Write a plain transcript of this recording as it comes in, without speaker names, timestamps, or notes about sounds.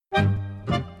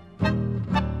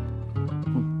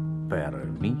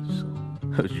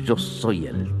Yo soy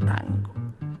el tango.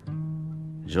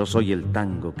 Yo soy el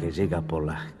tango que llega por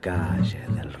las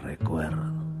calles del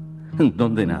recuerdo.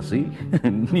 ¿Dónde nací?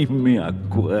 Ni me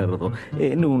acuerdo.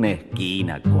 En una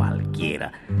esquina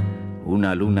cualquiera.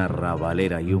 Una luna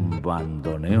rabalera y un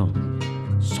bandoneón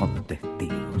son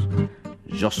testigos.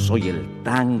 Yo soy el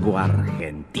tango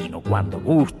argentino cuando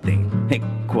guste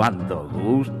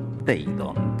y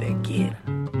donde quiera.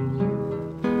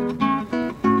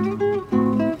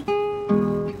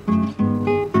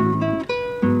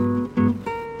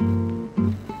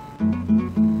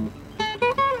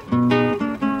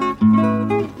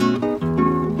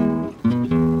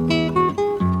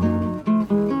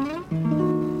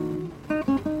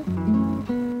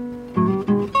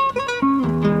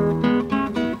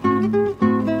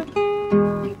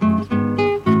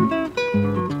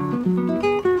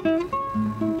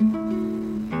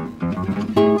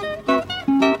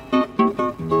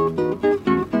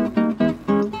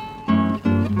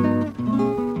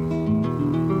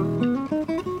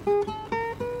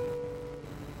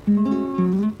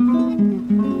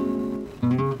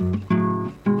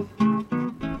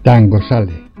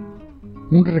 Tangozale,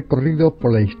 un recorrido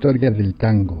por la historia del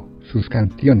tango, sus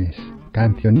canciones,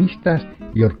 cancionistas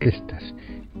y orquestas.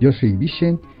 Yo soy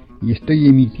Vicen y estoy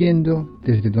emitiendo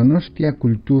desde Donostia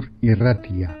Kultur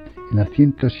Irratia, en la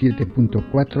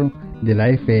 107.4 de la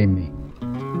FM.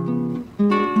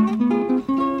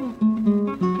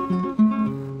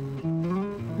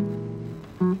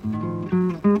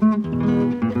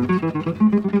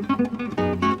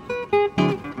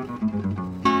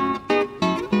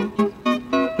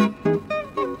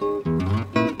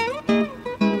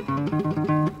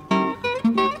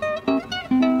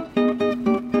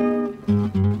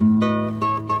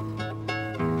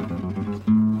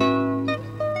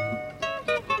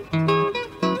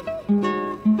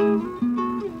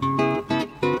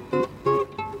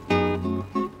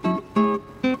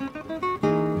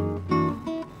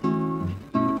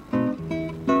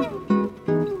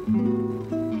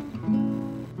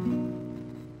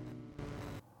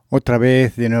 Otra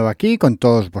vez de nuevo aquí con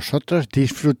todos vosotros,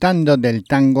 disfrutando del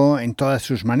tango en todas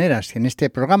sus maneras, en este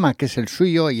programa que es el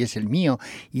suyo y es el mío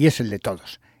y es el de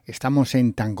todos. Estamos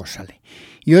en Tangozale.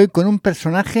 Y hoy con un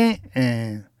personaje,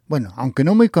 aunque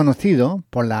no muy conocido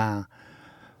por la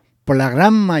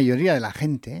gran mayoría de la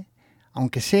gente,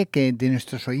 aunque sé que de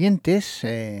nuestros oyentes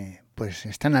pues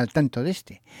están al tanto de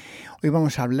este. Hoy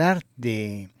vamos a hablar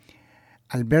de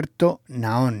Alberto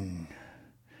Nahon.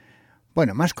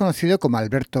 Bueno, más conocido como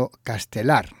Alberto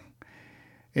Castelar.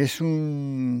 Es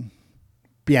un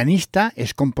pianista,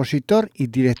 es compositor y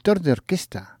director de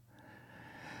orquesta.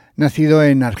 Nacido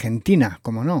en Argentina,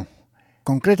 como no,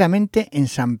 concretamente en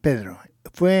San Pedro.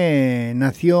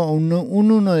 Nació un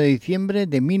 1 de diciembre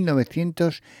de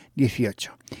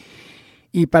 1918.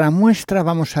 Y para muestra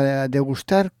vamos a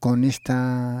degustar con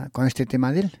este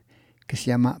tema de él, que se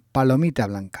llama Palomita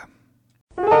Blanca.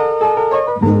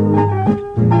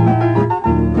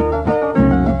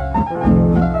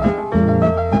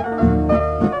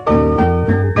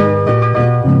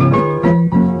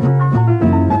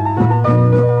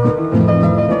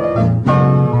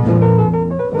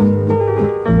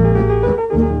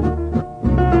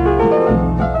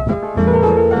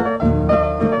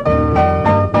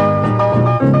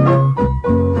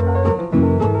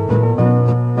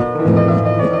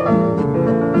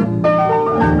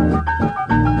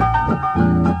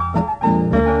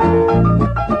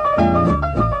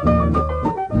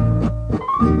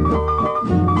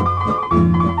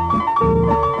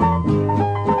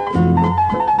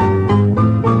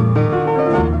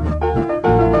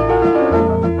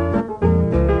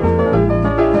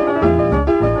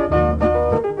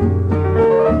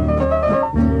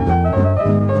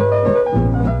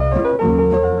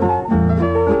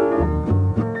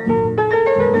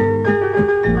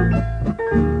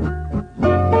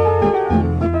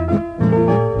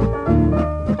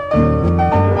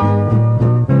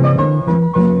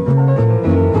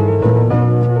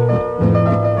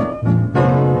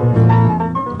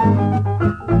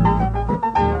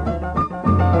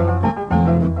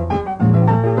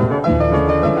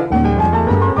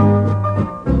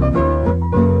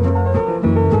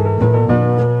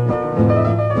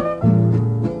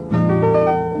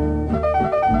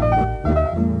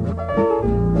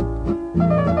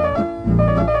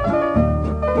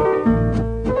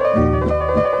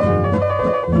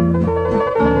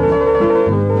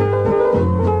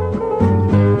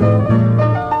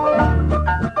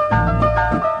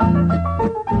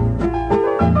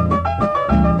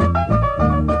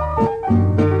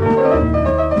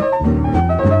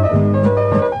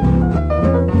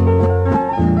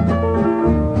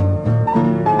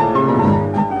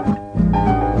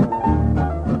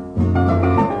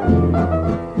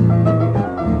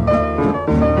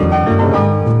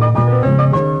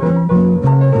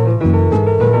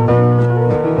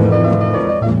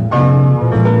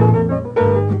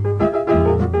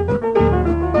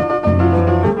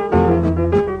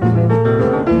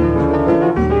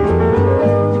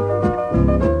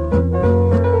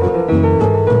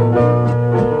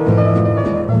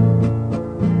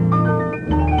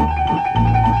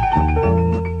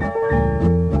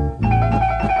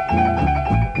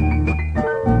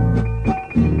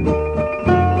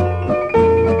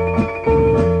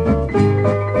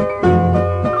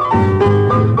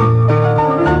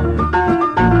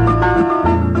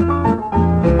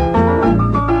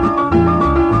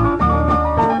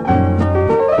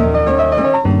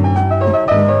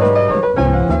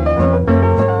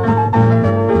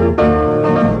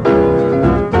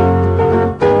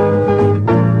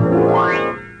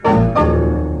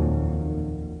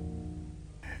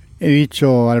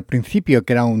 dicho al principio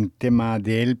que era un tema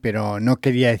de él, pero no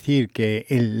quería decir que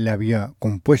él lo había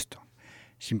compuesto,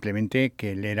 simplemente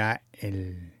que él era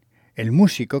el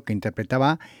músico que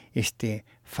interpretaba este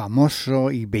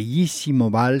famoso y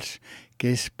bellísimo vals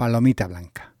que es Palomita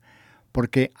Blanca.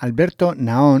 Porque Alberto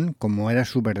Nahon, como era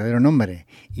su verdadero nombre,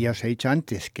 y ya os he dicho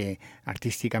antes que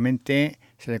artísticamente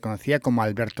se le conocía como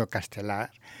Alberto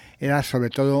Castelar, era sobre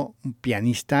todo un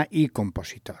pianista y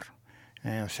compositor.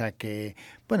 O sea que,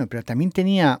 bueno, pero también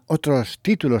tenía otros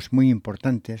títulos muy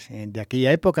importantes de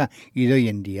aquella época y de hoy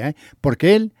en día,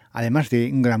 porque él, además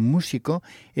de un gran músico,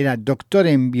 era doctor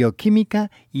en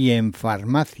bioquímica y en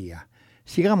farmacia.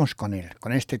 Sigamos con él,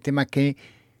 con este tema que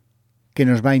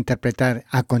nos va a interpretar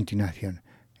a continuación.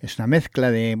 Es una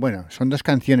mezcla de, bueno, son dos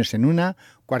canciones en una,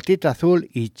 Cuartito Azul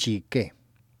y Chiqué.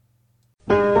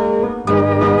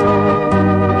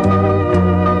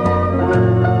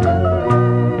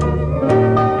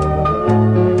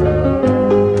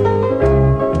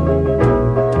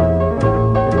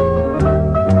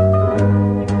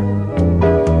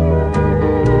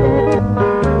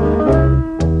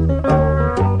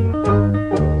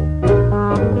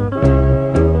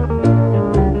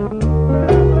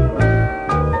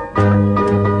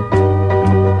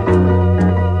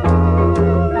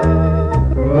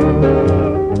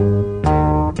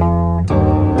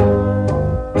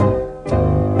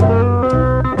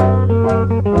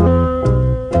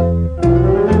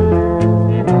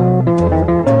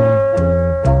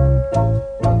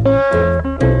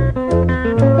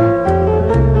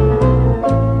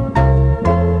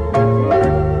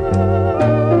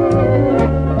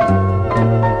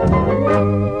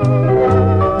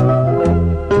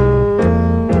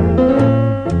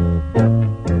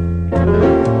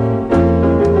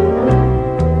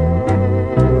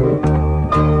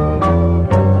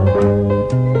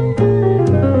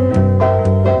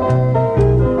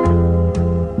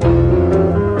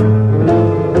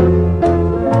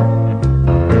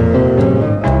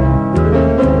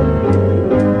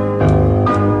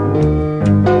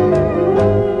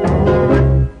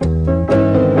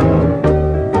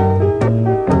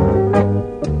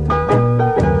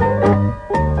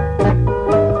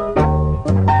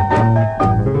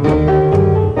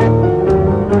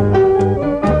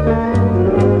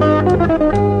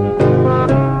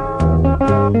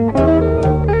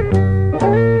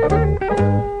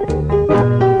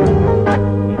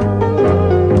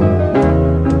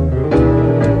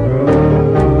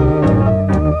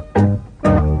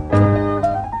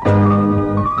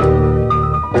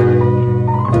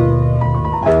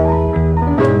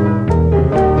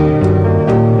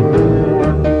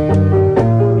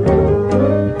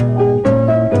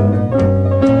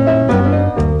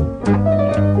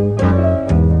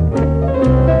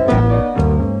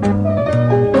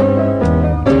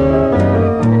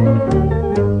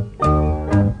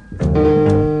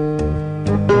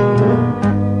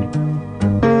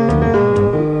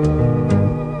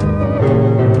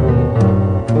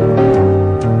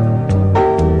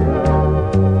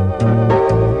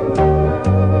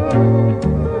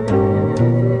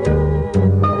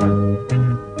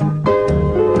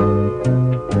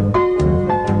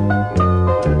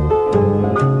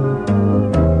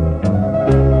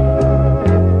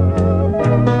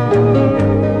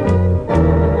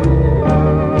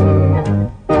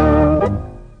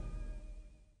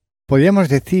 Podríamos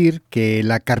decir que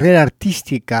la carrera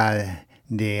artística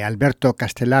de Alberto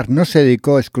Castelar no se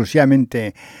dedicó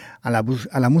exclusivamente a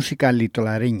la música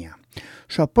litoraleña.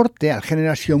 Su aporte al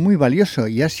género ha sido muy valioso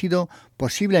y ha sido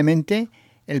posiblemente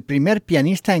el primer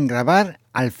pianista en grabar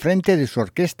al frente de su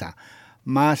orquesta,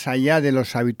 más allá de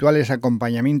los habituales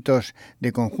acompañamientos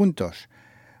de conjuntos,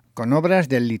 con obras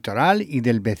del litoral y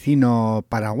del vecino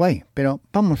Paraguay. Pero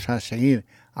vamos a seguir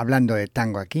hablando de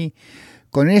tango aquí,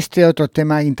 con este otro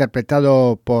tema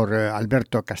interpretado por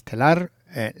Alberto Castelar,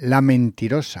 La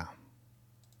Mentirosa.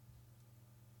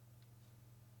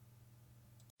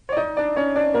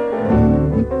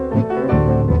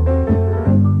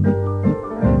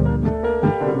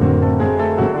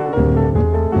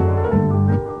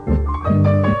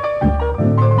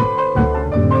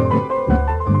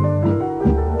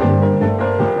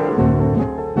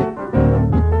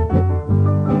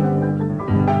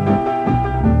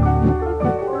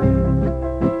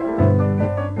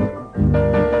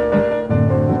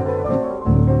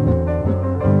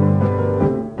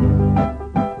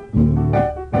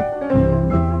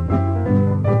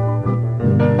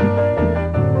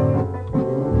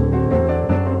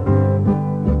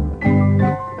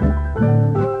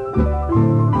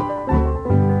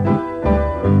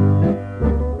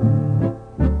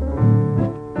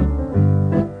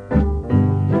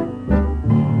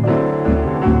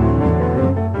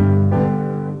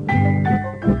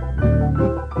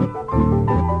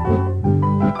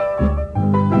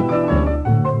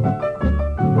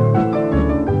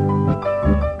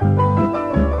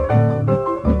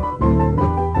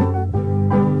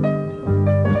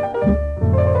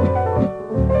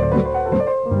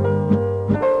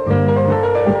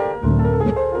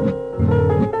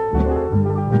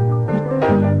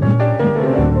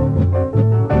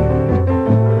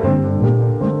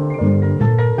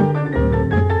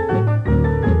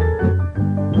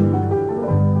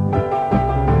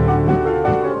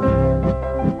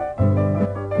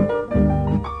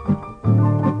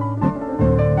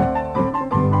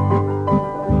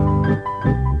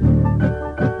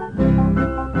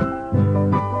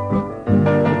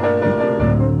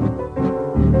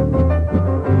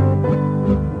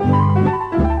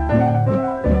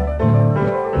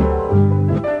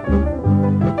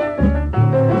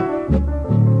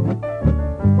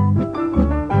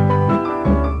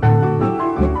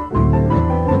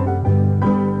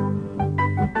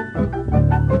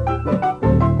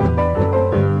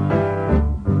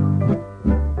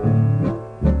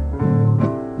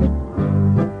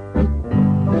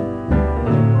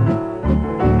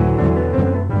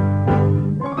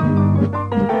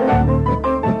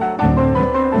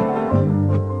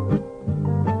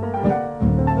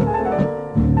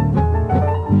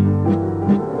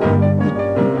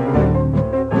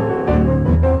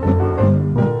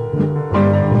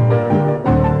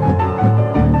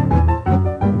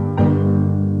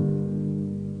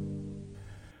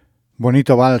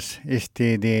 Bonito vals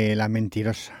este de La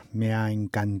Mentirosa. Me ha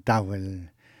encantado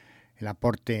el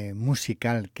aporte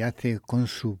musical que hace con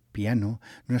su piano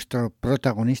nuestro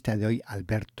protagonista de hoy,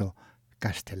 Alberto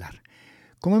Castelar.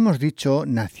 Como hemos dicho,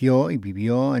 nació y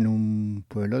vivió en un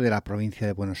pueblo de la provincia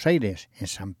de Buenos Aires, en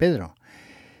San Pedro.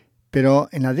 Pero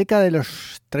en la década de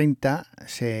los 30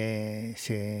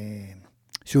 se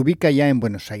ubica ya en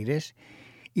Buenos Aires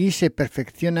y se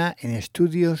perfecciona en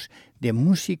estudios de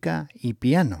música y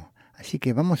piano. Así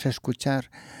que vamos a escuchar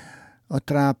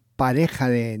otra pareja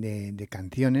de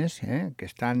canciones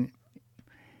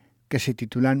que se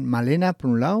titulan Malena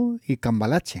por un lado y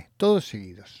Cambalache, todos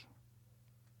seguidos.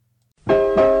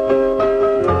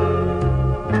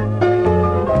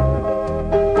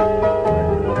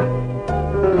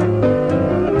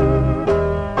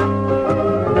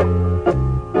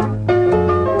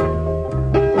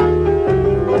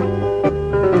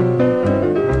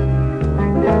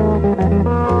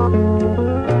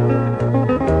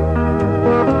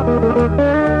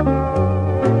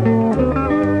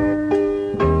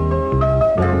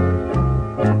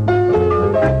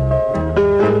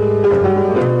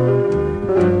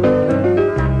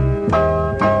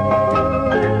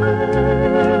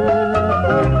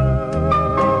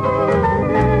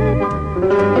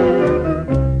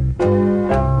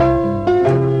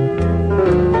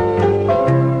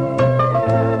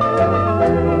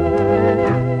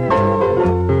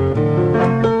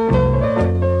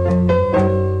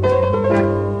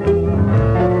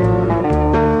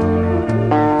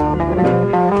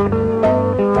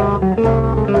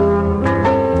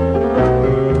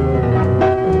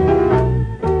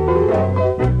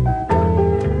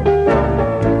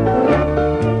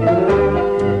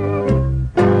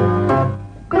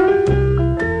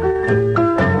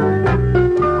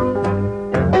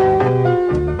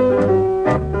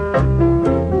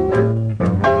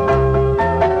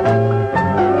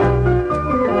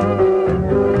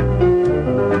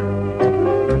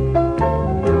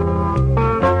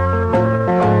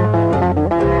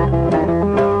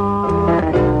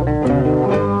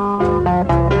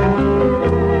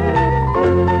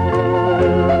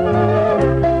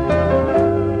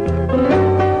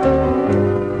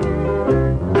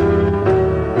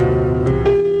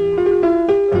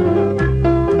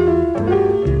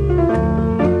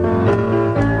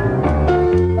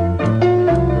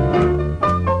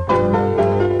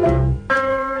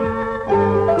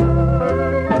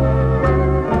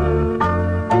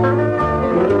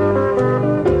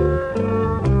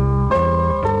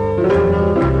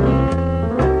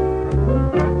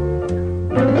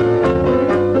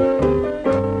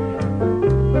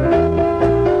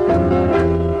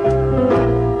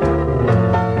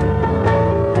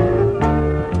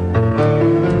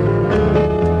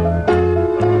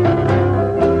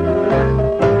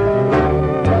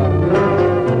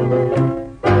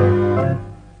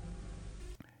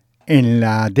 En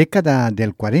la década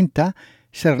del 40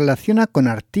 se relaciona con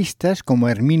artistas como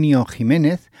Herminio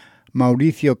Jiménez,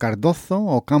 Mauricio Cardozo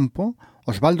Ocampo,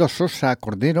 Osvaldo Sosa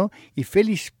Cordero y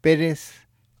Félix Pérez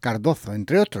Cardozo,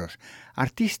 entre otros,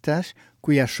 artistas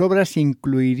cuyas obras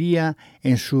incluiría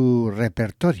en su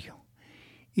repertorio.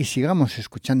 Y sigamos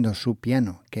escuchando su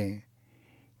piano, que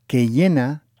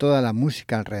llena toda la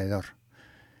música alrededor,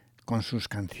 con sus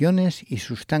canciones y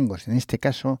sus tangos. En este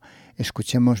caso,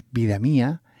 escuchemos Vida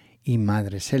Mía y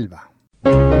Madre Selva.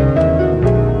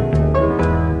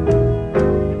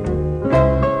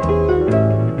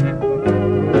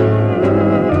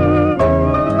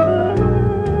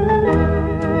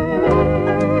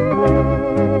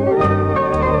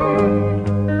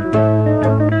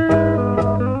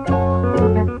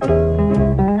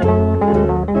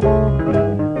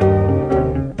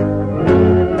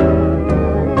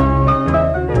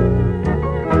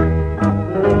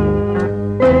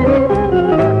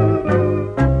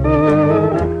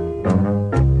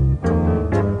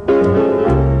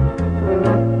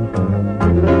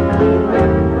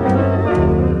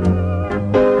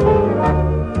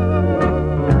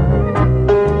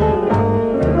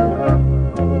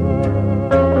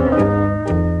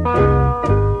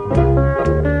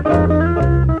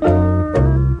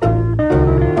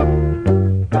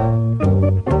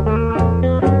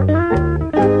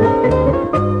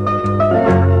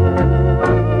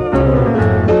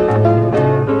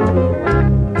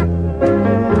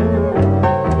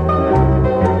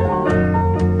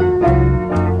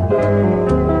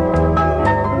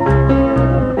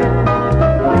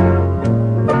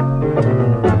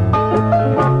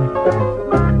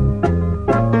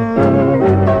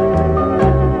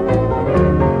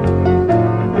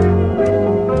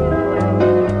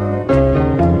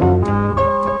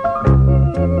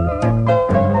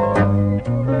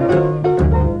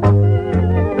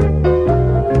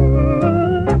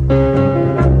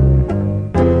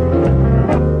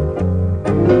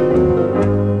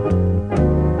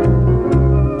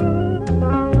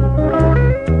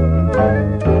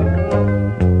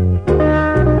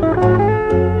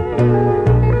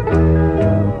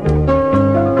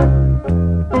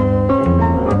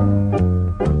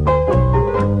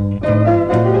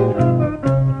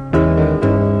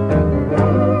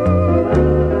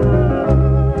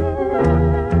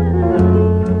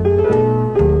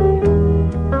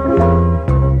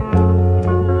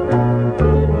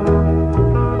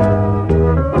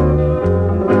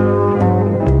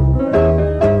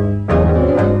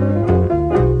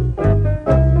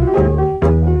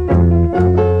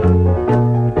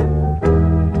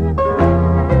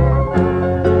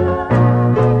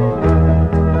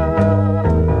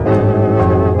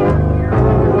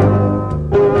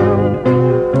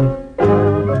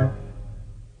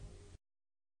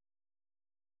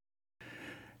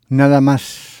 Nada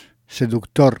más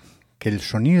seductor que el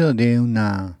sonido de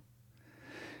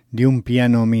un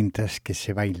piano mientras que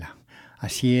se baila.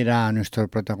 Así era nuestro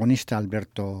protagonista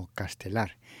Alberto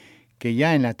Castelar, que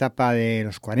ya en la etapa de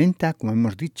los 40, como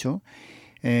hemos dicho,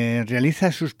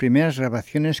 realiza sus primeras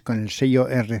grabaciones con el sello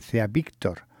RCA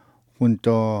Víctor,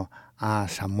 junto a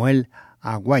Samuel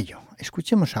Aguayo.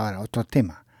 Escuchemos ahora otro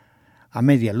tema, A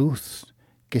Media Luz,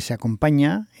 que se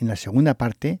acompaña en la segunda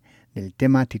parte del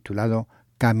tema titulado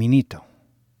Caminito.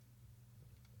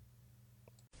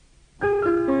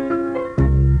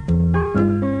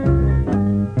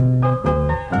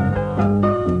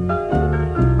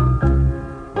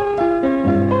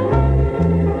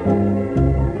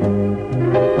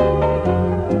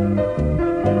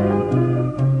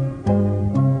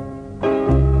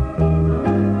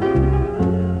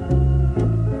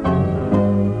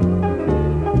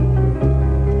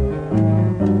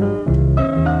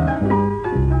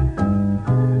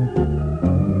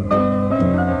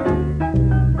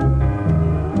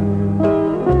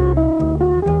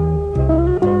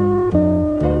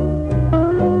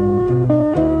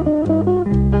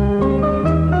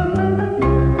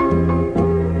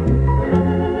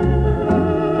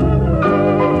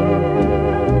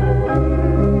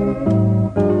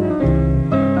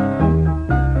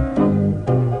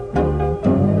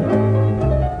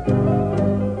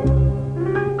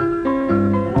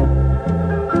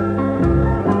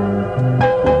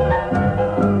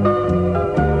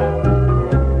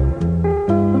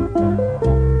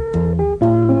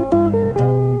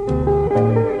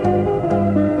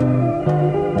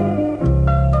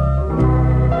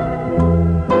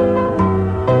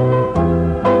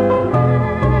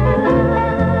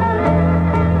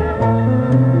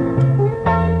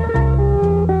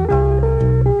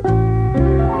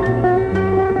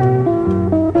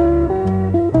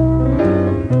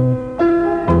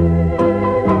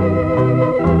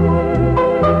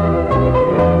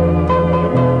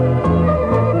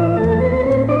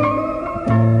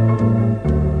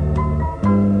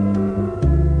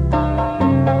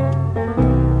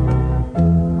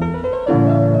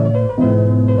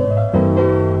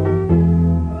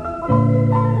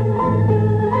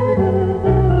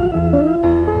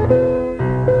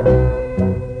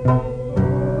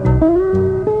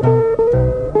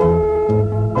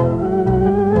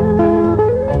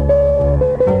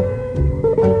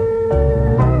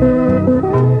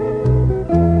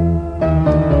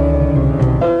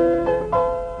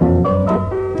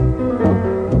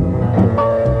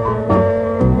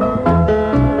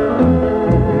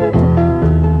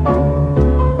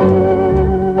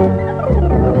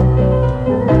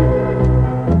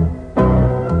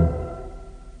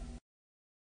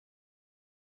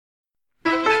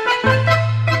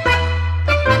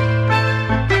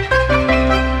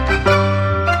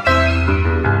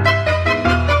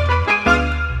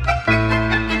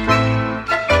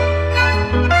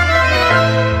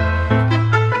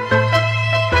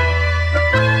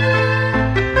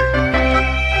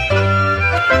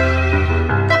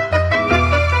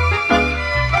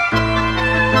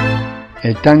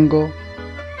 El tango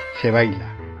se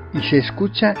baila y se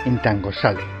escucha en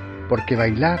Tangozale, porque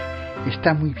bailar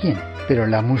está muy bien, pero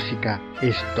la música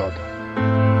es todo.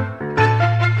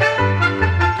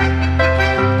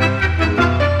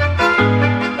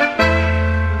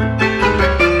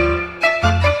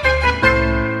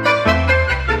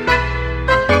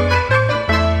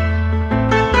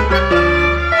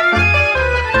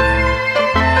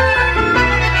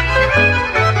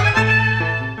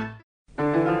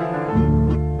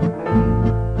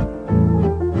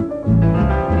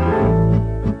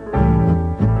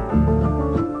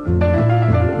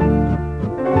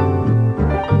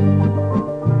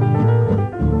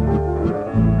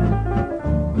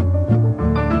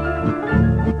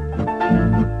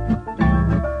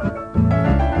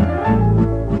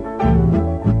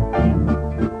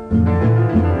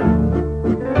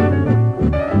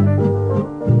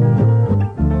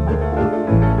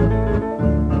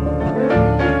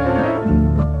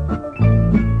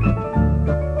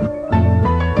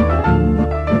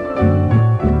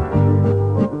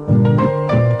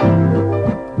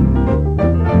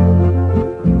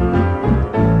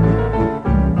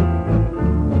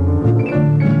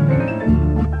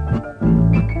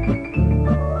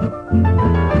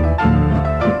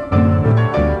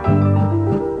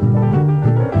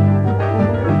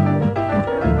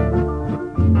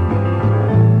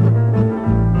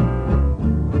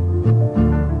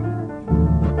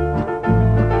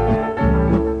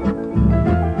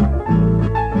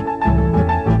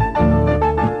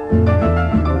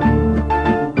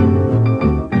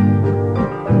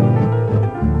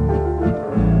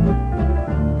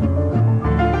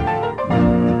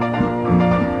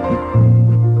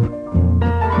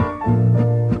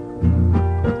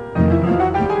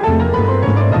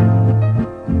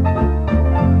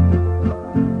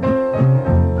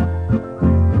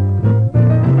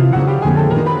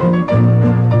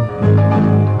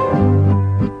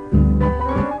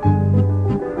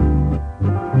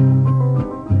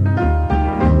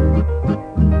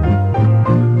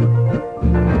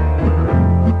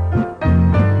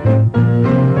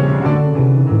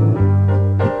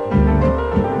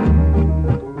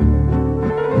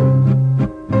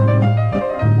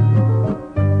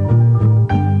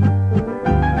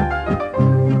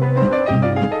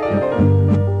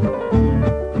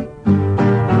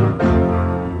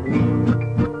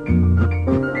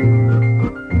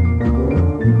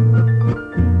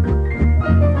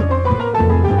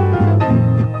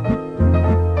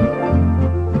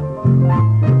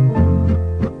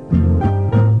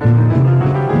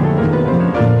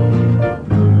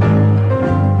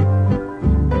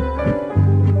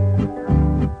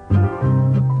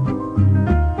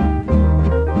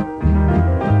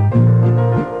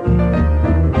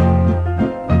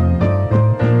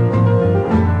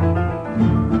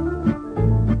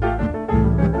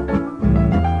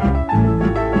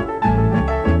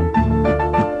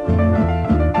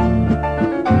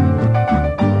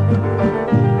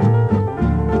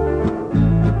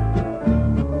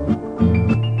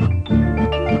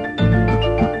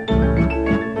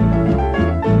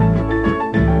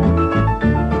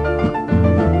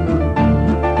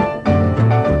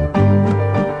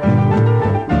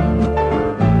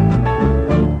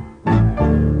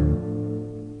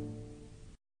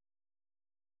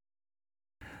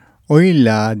 Hoy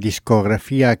la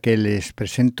discografía que les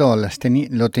presento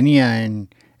lo tenía en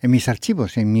mis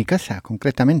archivos, en mi casa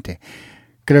concretamente.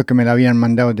 Creo que me la habían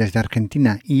mandado desde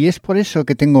Argentina y es por eso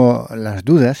que tengo las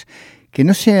dudas, que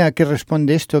no sé a qué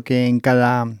responde esto, que en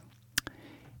cada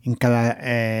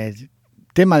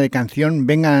tema de canción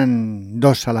vengan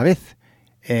dos a la vez.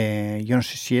 Yo no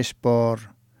sé si es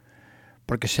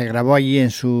porque se grabó allí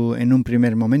en un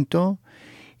primer momento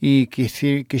y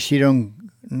quisieron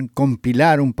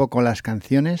compilar un poco las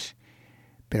canciones,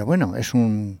 pero bueno, es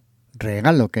un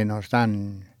regalo que nos da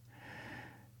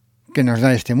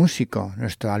este músico,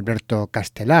 nuestro Alberto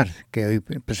Castelar, que hoy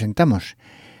presentamos.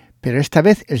 Pero esta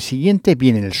vez el siguiente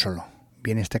viene el solo,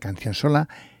 viene esta canción sola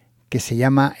que se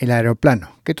llama El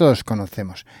Aeroplano, que todos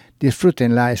conocemos.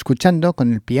 Disfrútenla escuchando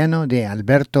con el piano de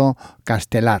Alberto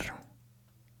Castelar.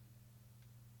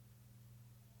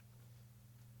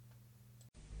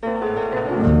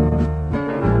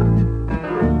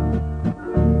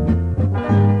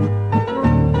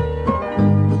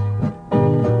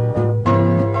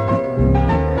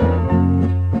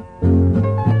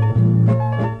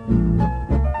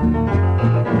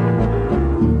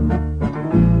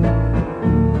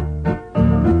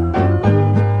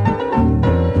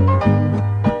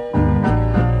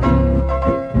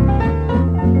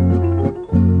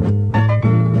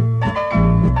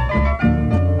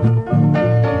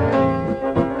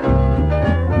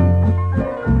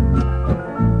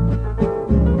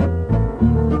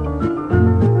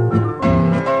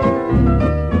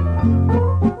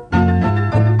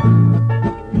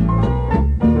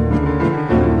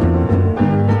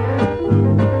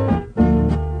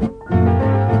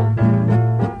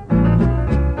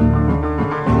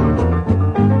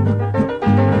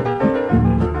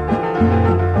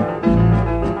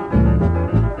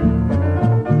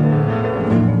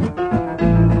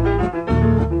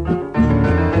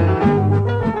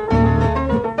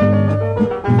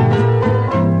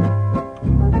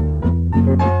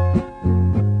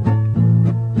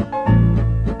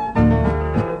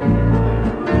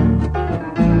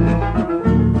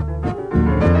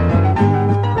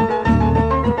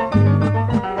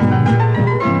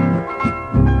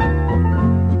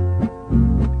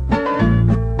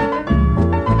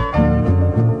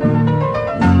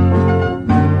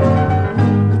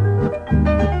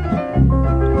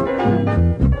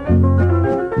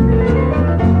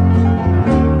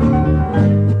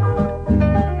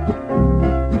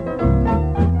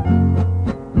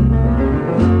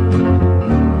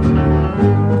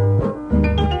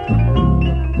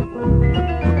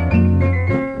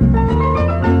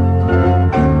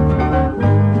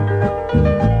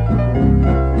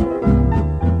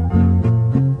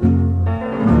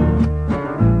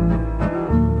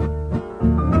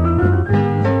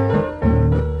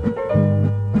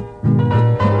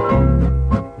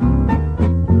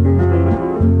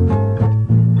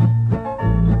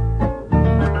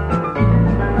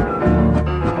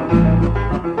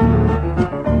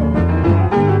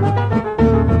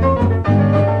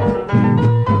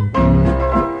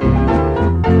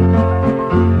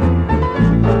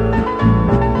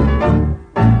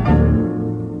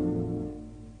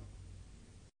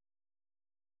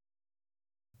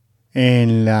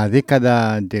 En la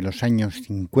década de los años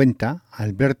 50,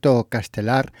 Alberto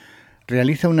Castelar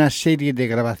realiza una serie de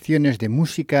grabaciones de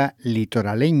música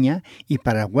litoraleña y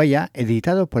paraguaya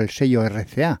editado por el sello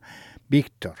RCA,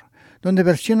 Víctor, donde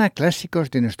versiona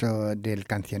clásicos del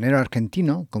cancionero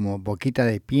argentino como Boquita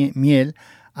de Miel,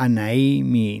 Anaí,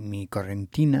 mi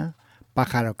correntina,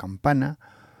 Pájaro Campana,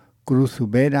 Cruz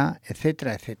Ubera,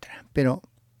 etcétera, etcétera. Pero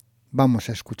vamos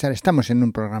a escuchar, estamos en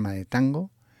un programa de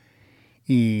tango,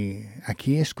 y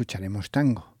aquí escucharemos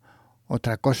tango.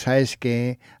 Otra cosa es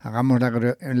que hagamos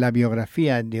la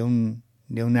biografía de un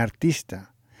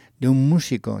artista, de un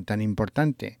músico tan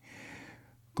importante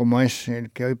como es el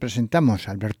que hoy presentamos,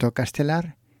 Alberto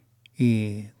Castelar,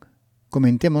 y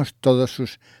comentemos todas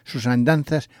sus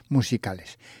andanzas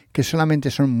musicales, que solamente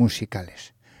son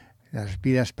musicales. Las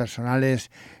vidas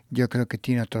personales yo creo que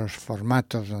tiene otros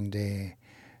formatos donde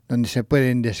se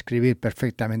pueden describir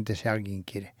perfectamente si alguien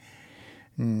quiere.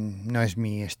 No es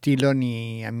mi estilo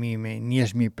ni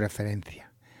es mi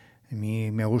preferencia. A mí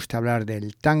me gusta hablar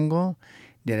del tango,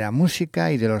 de la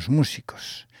música y de los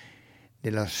músicos,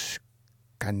 de los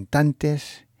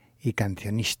cantantes y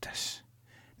cancionistas.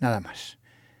 Nada más.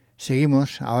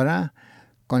 Seguimos ahora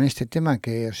con este tema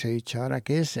que os he dicho ahora,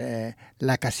 que es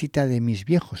La casita de mis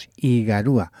viejos y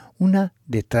Garúa, una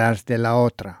detrás de la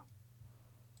otra.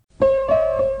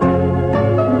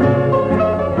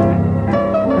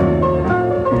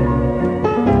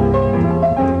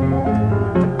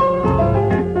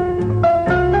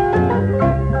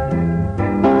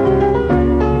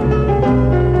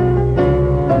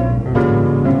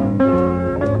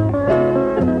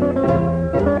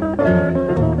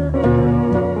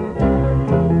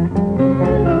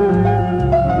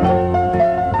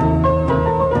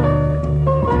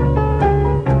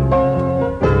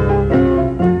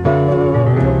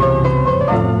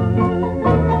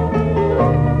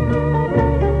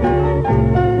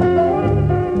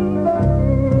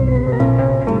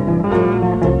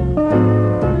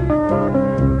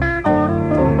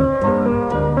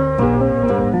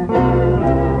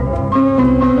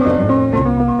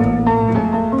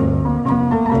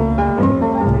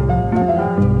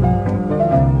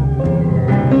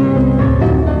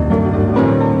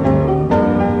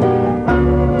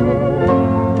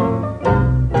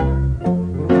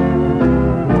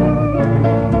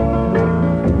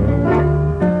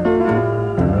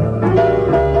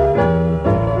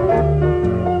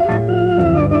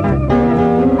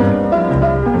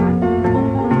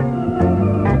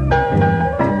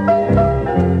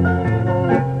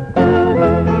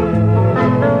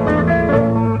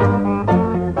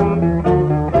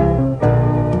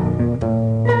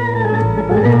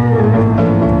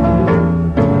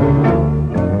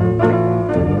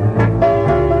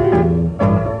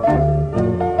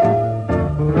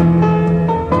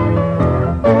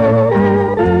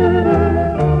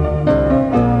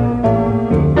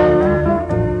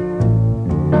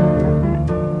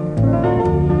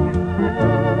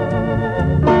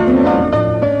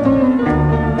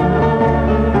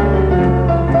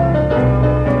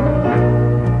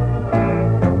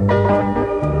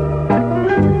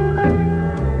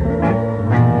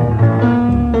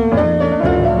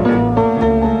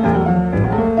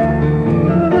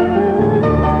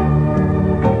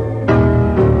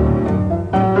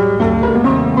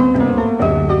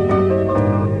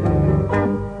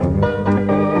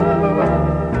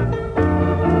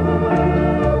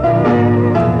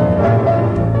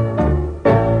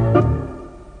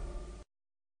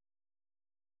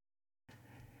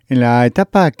 En la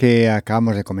etapa que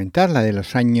acabamos de comentar, la de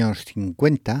los años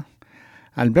 50,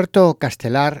 Alberto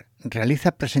Castelar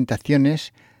realiza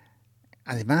presentaciones,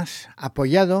 además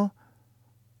apoyado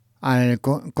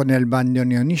con el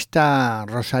bandoneonista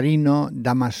rosarino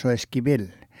Damasio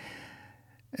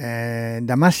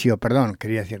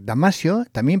Damasio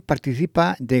también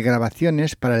participa de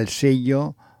grabaciones para el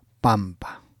sello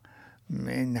Pampa.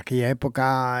 En aquella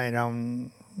época era un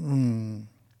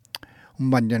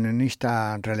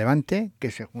bandoneonista relevante que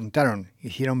se juntaron,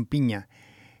 hicieron piña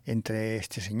entre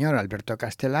este señor Alberto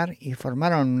Castelar y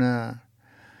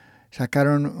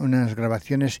sacaron unas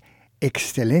grabaciones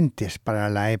excelentes para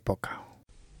la época.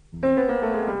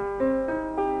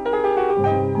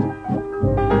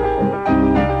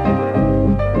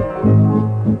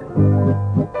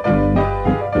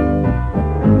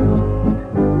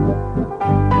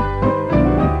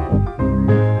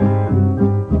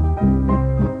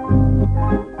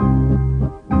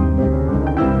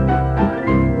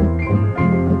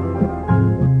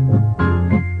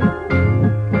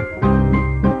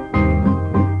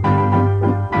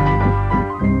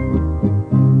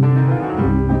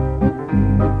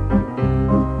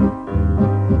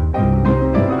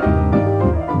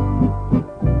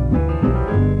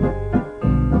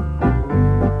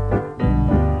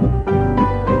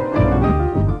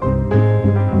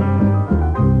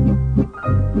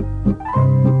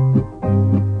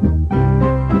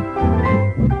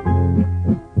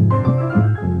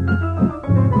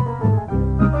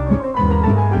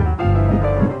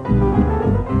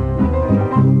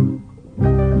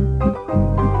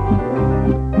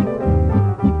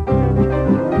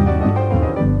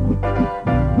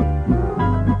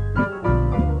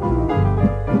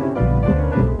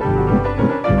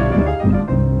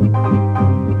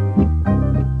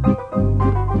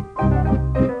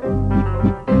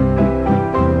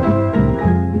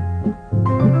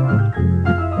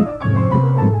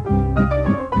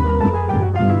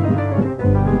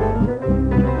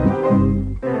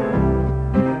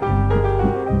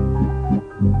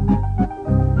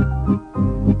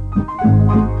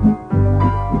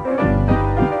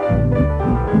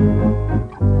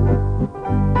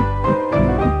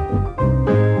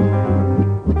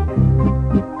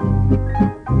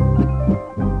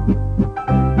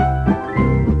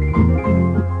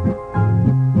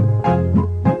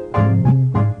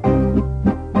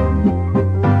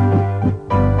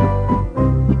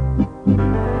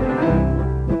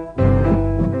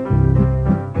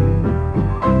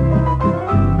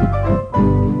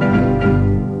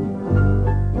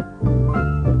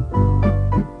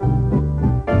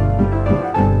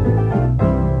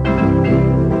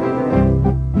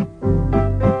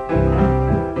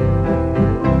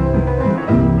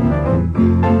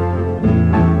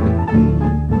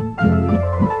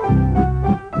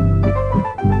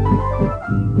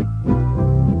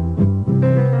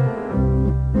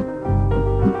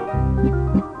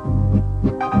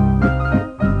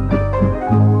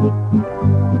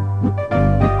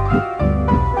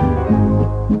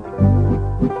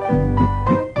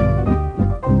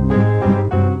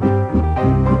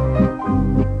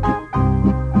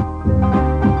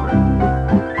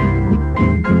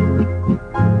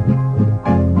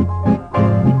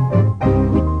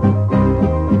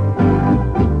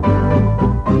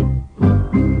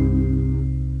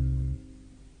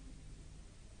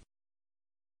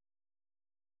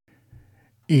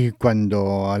 Y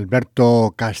cuando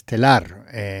Alberto Castelar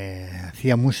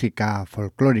hacía música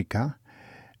folclórica,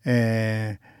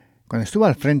 cuando estuvo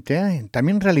al frente,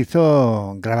 también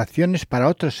realizó grabaciones para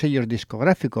otros sellos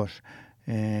discográficos,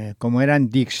 como eran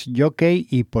Dix Jockey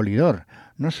y Polydor.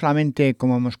 No solamente,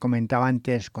 como hemos comentado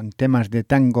antes, con temas de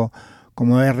tango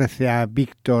como RCA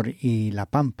Víctor y La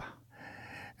Pampa.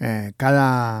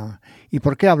 ¿Y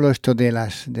por qué hablo esto de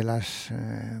las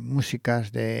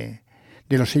músicas de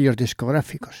los sellos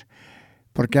discográficos?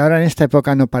 Porque ahora en esta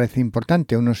época no parece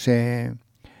importante. Uno se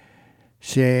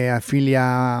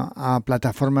afilia a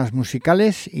plataformas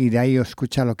musicales y de ahí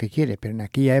escucha lo que quiere. Pero en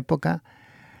aquella época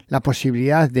la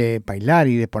posibilidad de bailar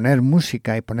y de poner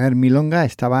música y poner milonga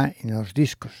estaba en los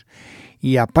discos.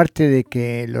 Y aparte de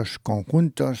que los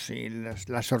conjuntos y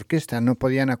las orquestas no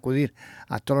podían acudir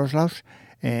a todos lados,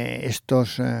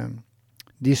 estos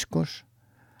discos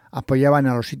apoyaban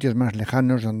a los sitios más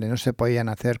lejanos donde no se podían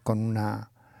hacer con una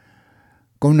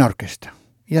orquesta.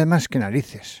 Y además, qué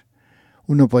narices.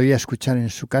 Uno podía escuchar en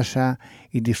su casa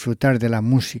y disfrutar de la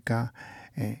música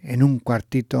en un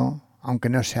cuartito, aunque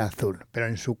no sea azul, pero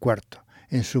en su cuarto,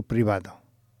 en su privado.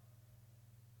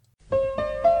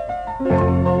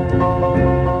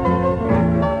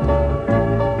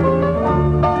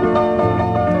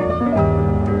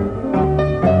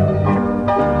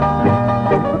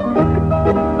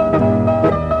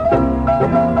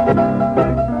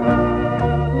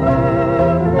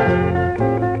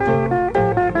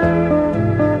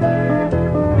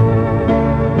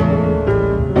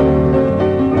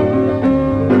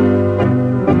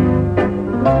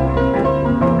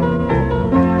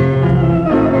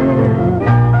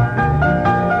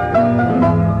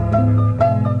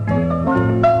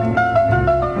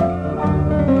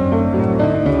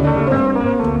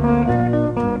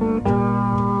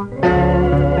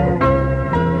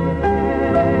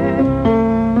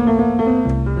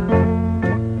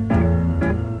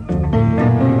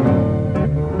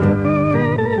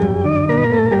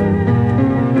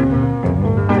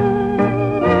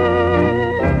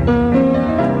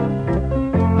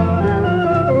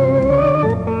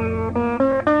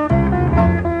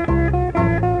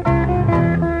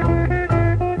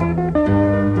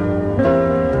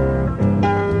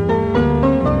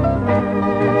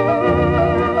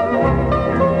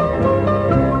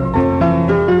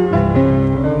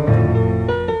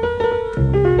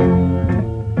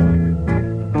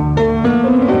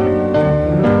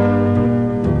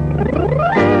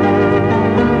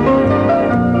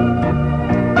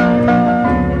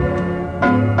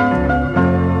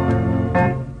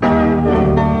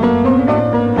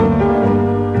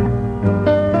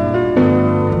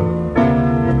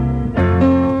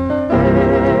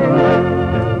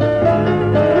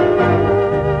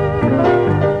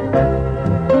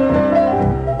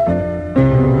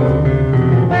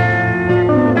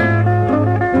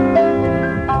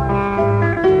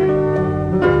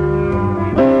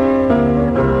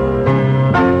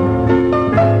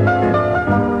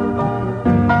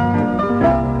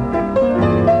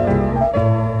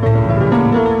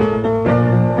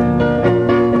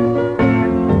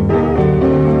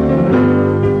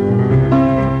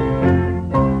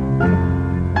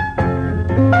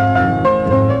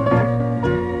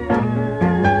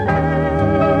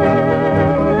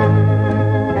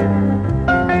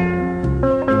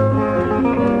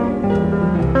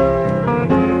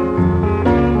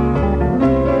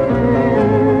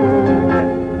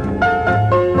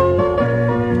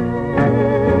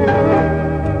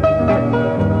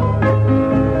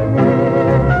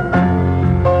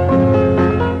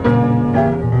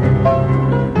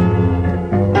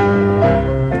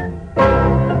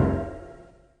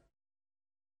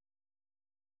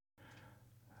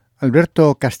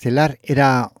 Alberto Castelar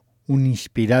era un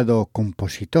inspirado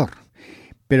compositor,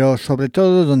 pero sobre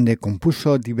todo donde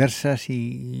compuso diversas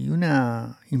y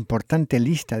una importante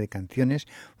lista de canciones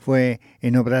fue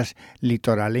en obras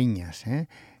litoraleñas,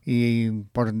 Y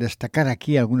por destacar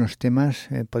aquí algunos temas,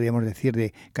 podríamos decir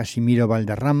de Casimiro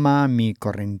Valderrama, Mi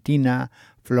Correntina,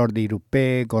 Flor de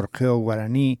Irupé, Gorjeo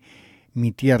Guaraní,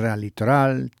 Mi Tierra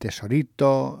Litoral,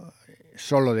 Tesorito,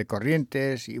 Solo de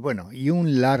Corrientes y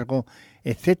un largo,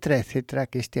 etcétera, etcétera,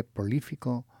 que este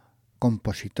prolífico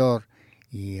compositor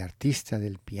y artista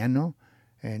del piano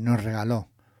nos regaló,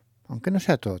 aunque no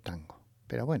sea todo tango,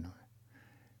 pero bueno,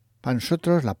 para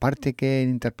nosotros la parte que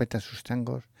interpreta sus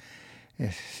tangos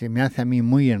se me hace a mí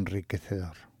muy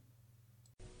enriquecedor.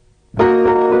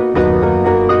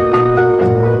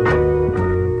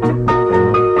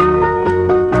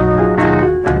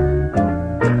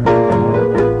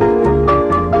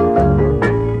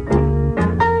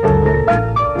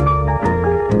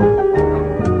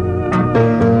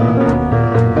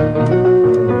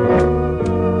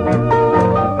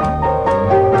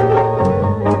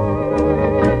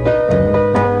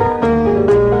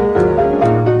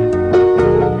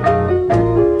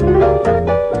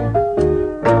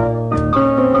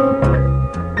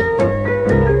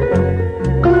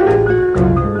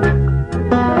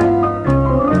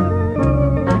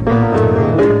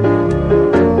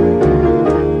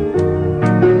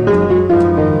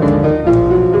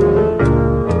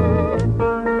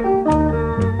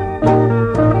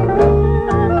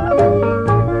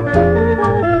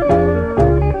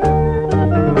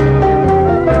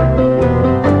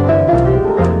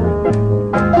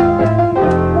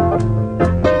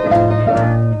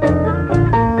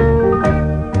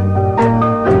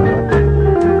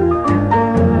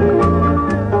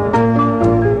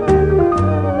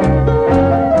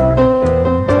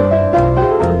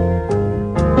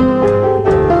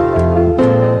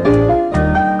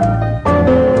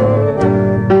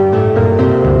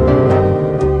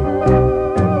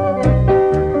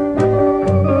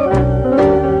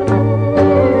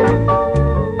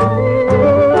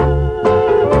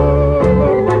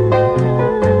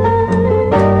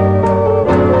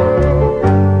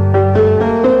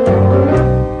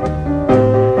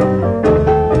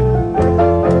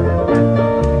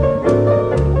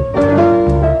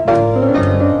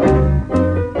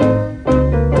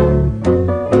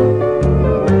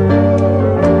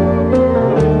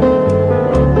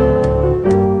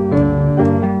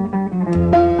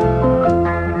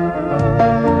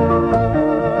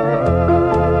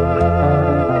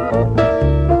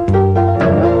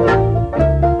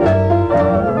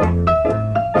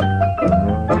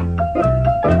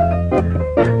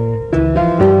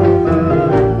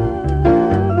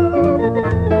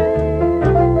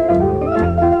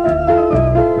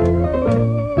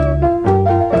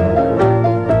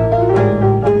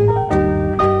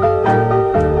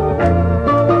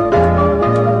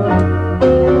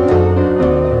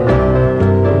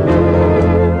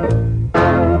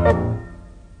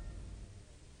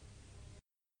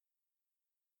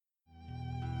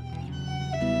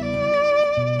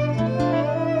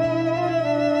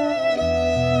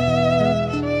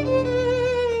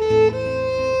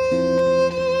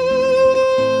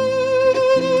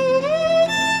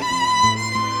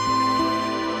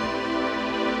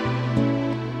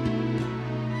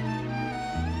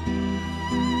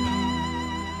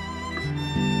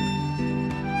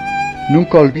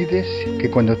 Nunca olvides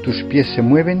que cuando tus pies se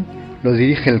mueven, lo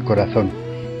dirige el corazón,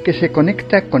 que se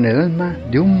conecta con el alma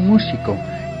de un músico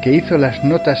que hizo las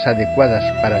notas adecuadas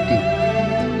para ti.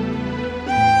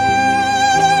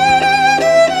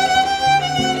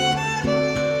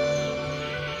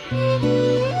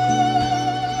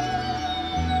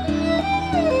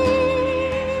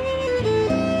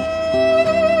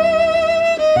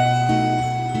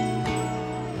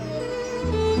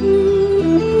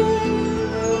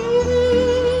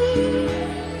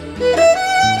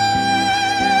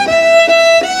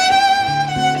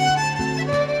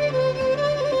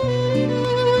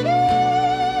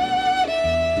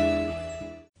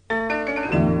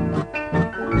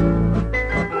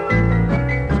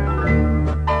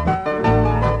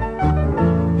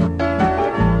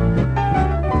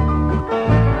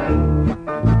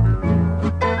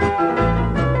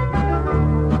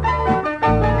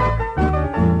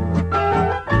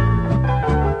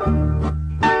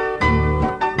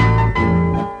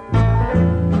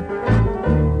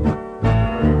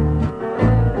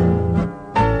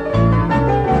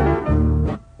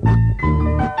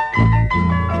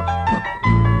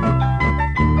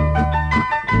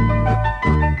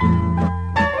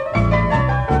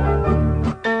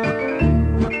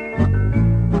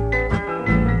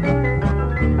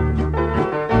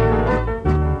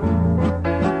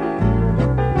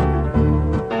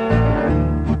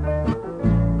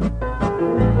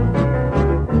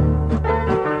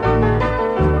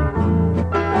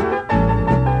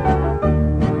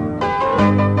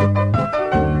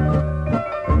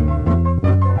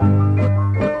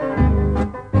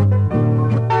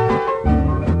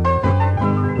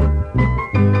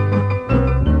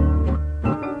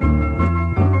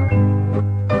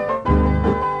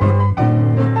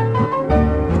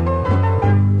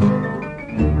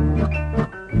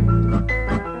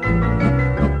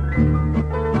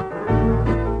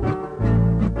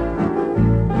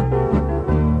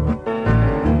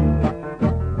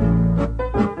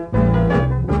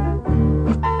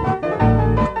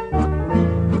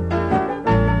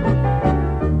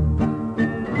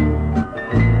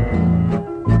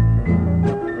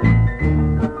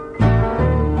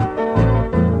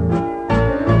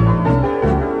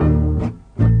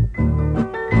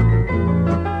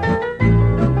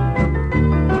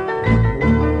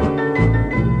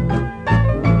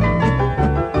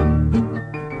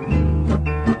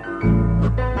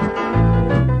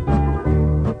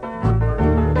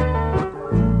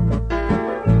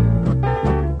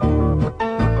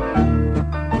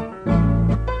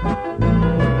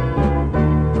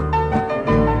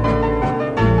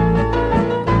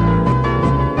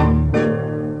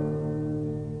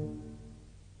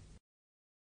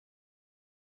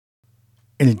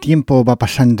 el tiempo va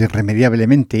pasando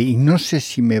irremediablemente y no sé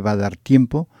si me va a dar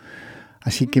tiempo,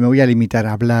 así que me voy a limitar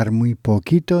a hablar muy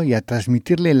poquito y a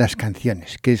transmitirle las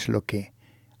canciones, que es lo que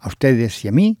a ustedes y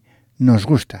a mí nos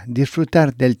gusta,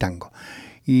 disfrutar del tango.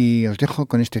 Y os dejo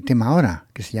con este tema ahora,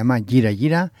 que se llama Gira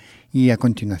Gira, y a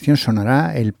continuación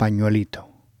sonará El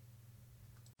Pañuelito.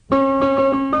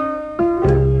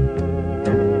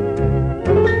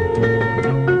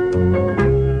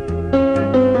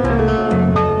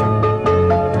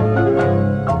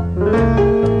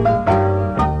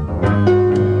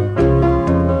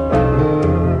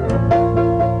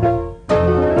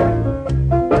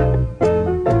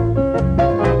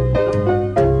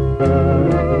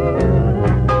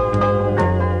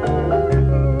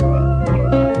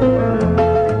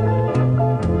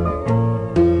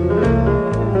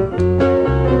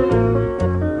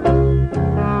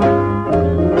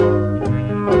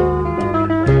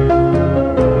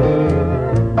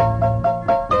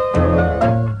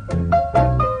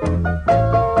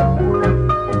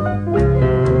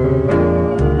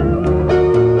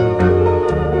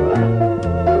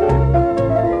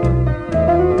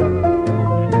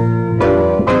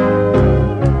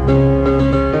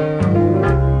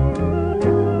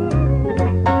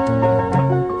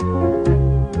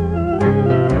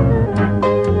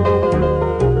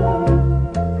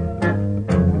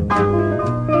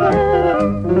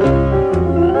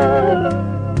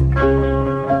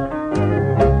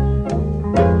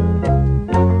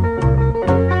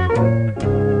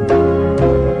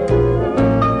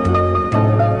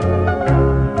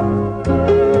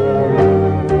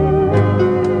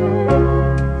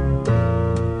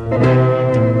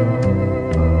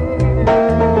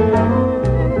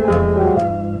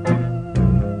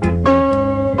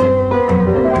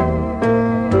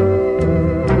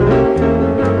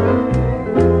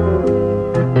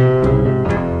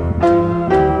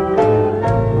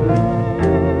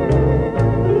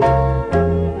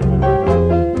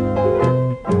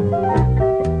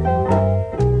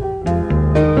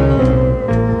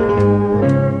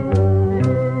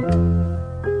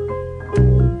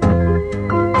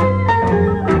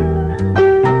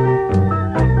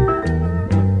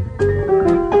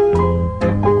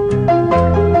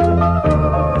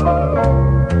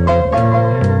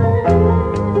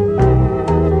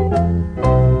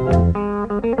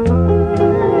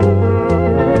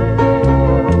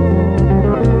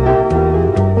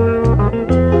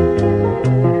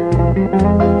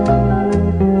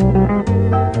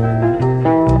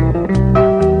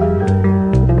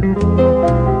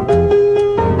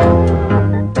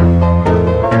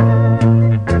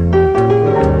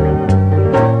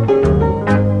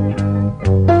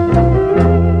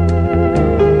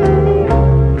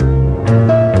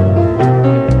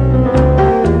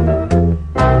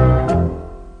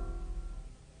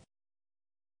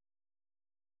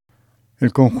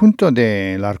 El conjunto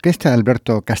de la orquesta de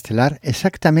Alberto Castelar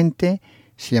exactamente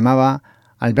se llamaba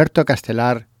Alberto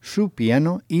Castelar, su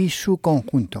piano y su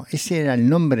conjunto. Ese era el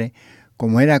nombre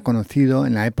como era conocido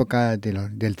en la época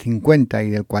del 50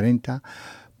 y del 40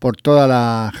 por toda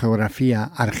la geografía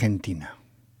argentina.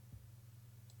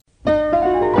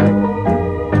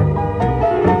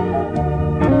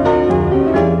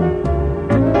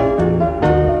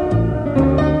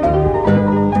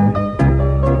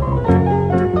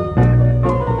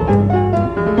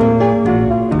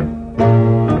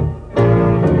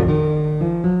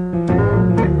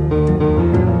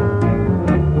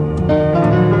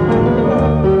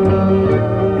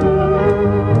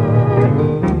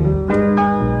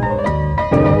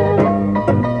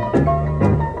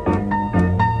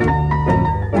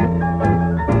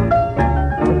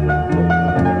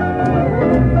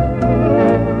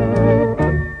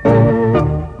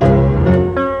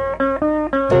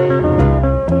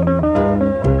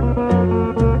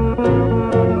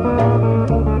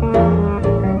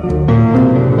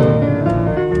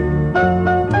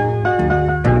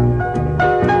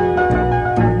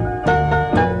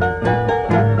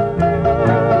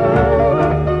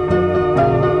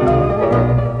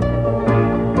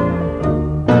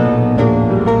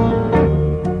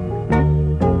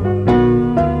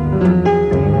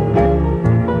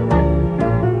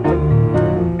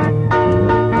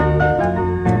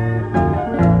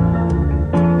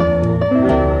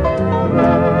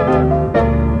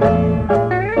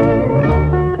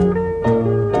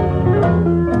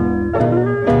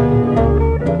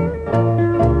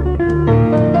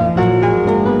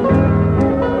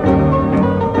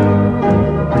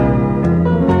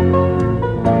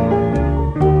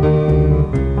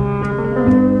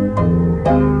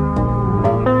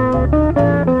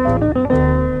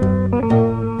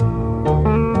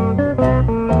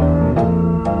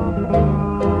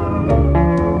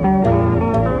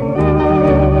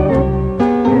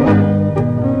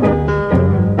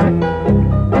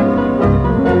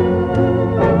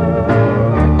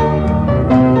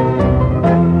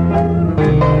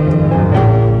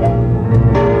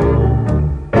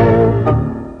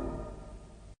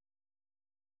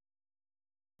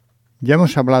 Ya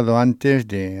hemos hablado antes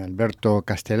de Alberto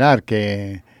Castelar,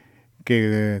 que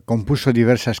compuso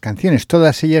diversas canciones,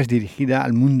 todas ellas dirigidas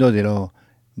al mundo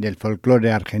del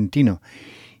folclore argentino.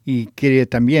 Y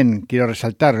también quiero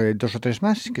resaltar 2 o 3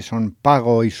 más, que son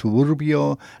Pago y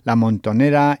Suburbio, La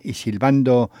Montonera y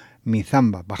Silbando mi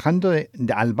Zamba. Bajando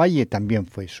al Valle también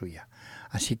fue suya.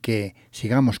 Así que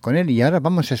sigamos con él y ahora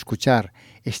vamos a escuchar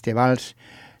este vals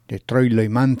de Troilo y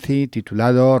Manzi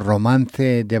titulado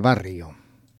Romance de Barrio.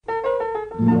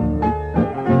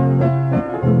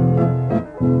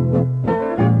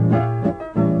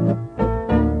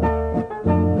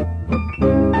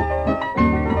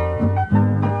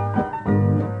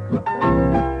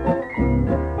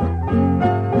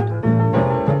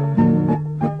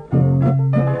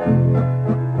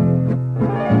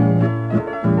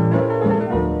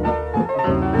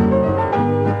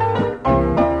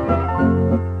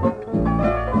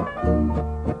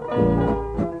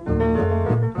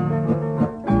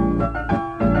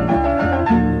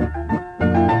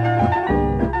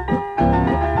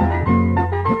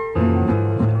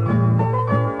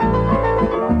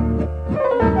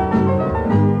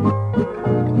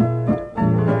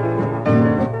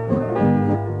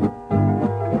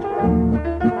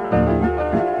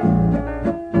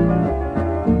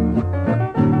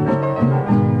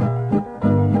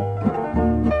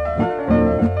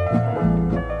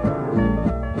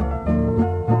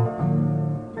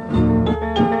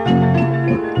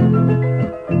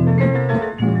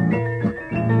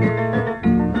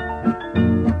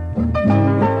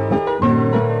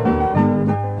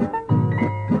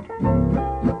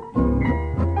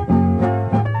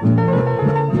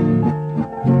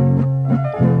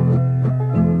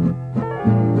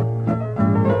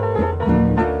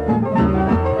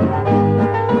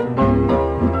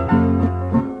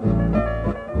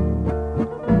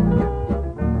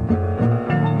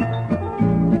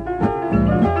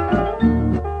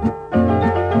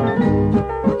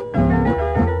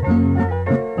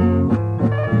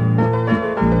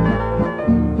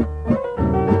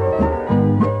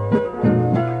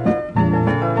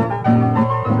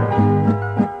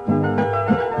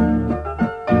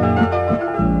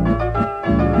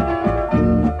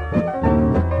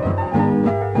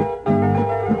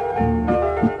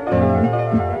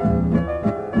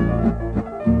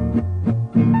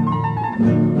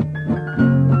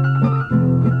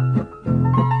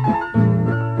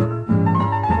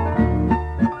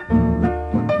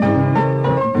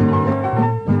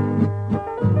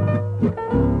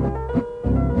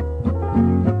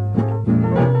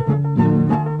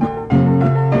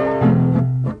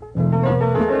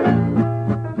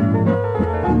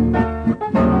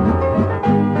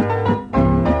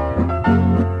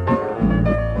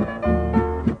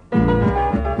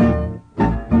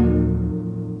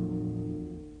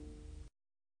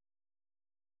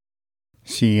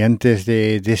 Sí, antes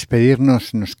de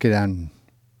despedirnos nos quedan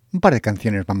un par de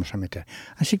canciones vamos a meter.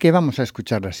 Así que vamos a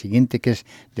escuchar la siguiente, que es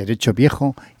Derecho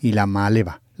Viejo y La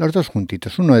Maleva. Los dos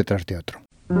juntitos, uno detrás de otro.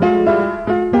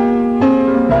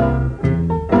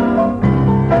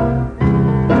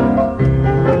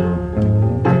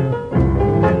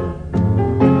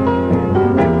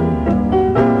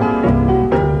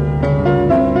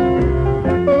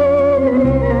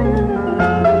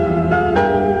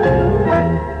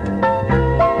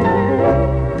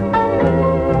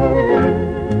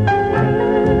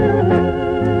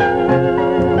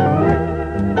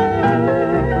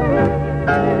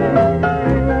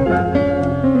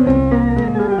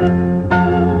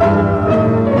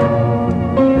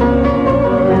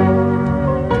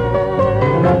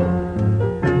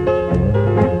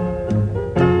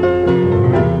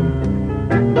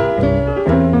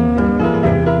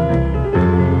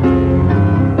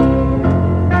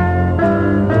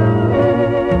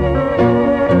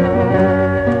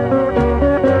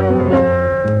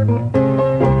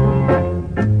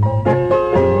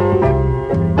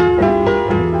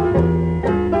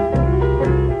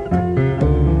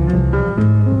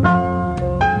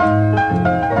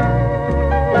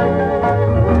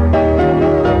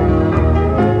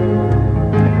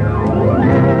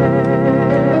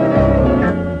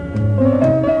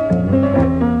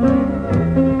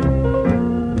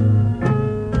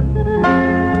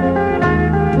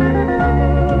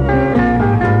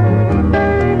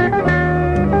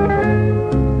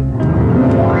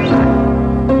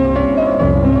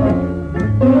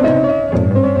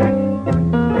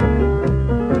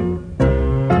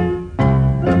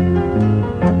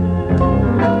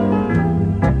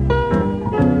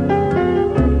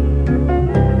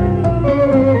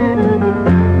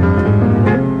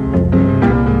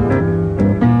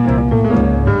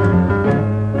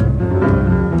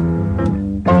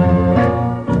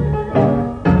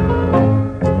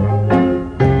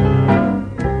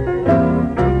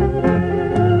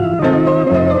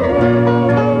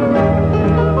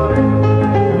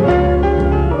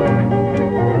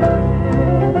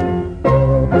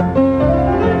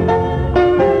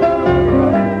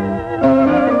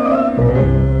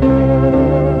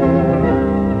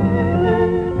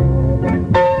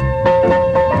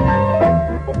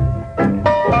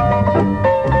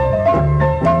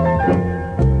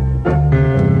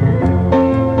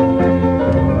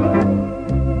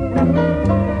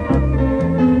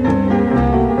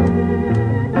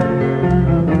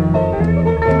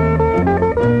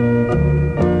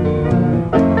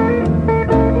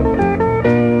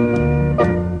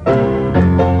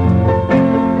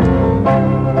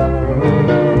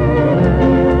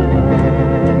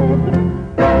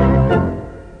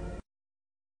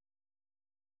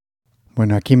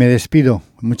 Bueno, aquí me despido.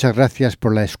 Muchas gracias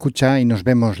por la escucha y nos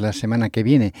vemos la semana que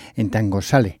viene en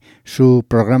Tangozale, su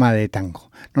programa de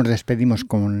tango. Nos despedimos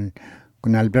con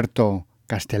Alberto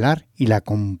Castelar y la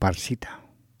comparsita.